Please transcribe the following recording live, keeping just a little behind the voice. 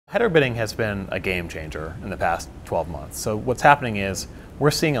Header bidding has been a game changer in the past 12 months. So what's happening is we're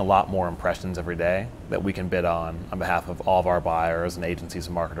seeing a lot more impressions every day that we can bid on behalf of all of our buyers and agencies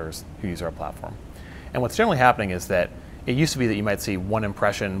and marketers who use our platform. And what's generally happening is that it used to be that you might see one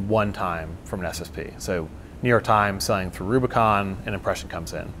impression one time from an SSP. So New York Times selling through Rubicon, an impression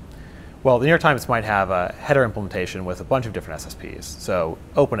comes in. Well, the New York Times might have a header implementation with a bunch of different SSPs. So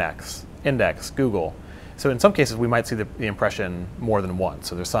OpenX, Index, Google. So in some cases, we might see the impression more than once.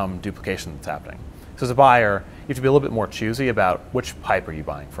 So there's some duplication that's happening. So as a buyer, you have to be a little bit more choosy about which pipe are you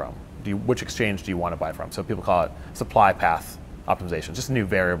buying from? Which exchange do you want to buy from? So people call it supply path optimization, just a new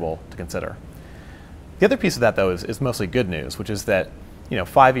variable to consider. The other piece of that, though, is mostly good news, which is that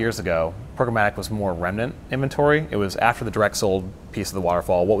 5 years ago, programmatic was more remnant inventory. It was after the direct sold piece of the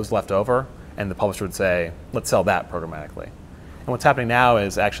waterfall, what was left over, and the publisher would say, let's sell that programmatically. And what's happening now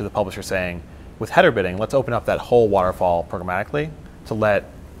is actually the publisher saying, with header bidding, let's open up that whole waterfall programmatically to let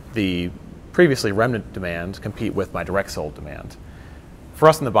the previously remnant demand compete with my direct sold demand. For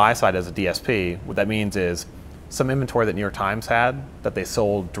us on the buy side as a DSP, what that means is some inventory that New York Times had that they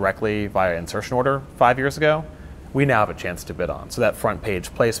sold directly via insertion order 5 years ago, we now have a chance to bid on. So that front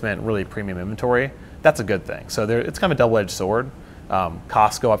page placement, really premium inventory, that's a good thing. So it's kind of a double-edged sword.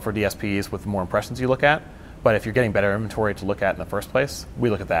 Costs go up for DSPs with the more impressions you look at, but if you're getting better inventory to look at in the first place, we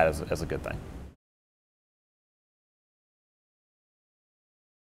look at that as a good thing.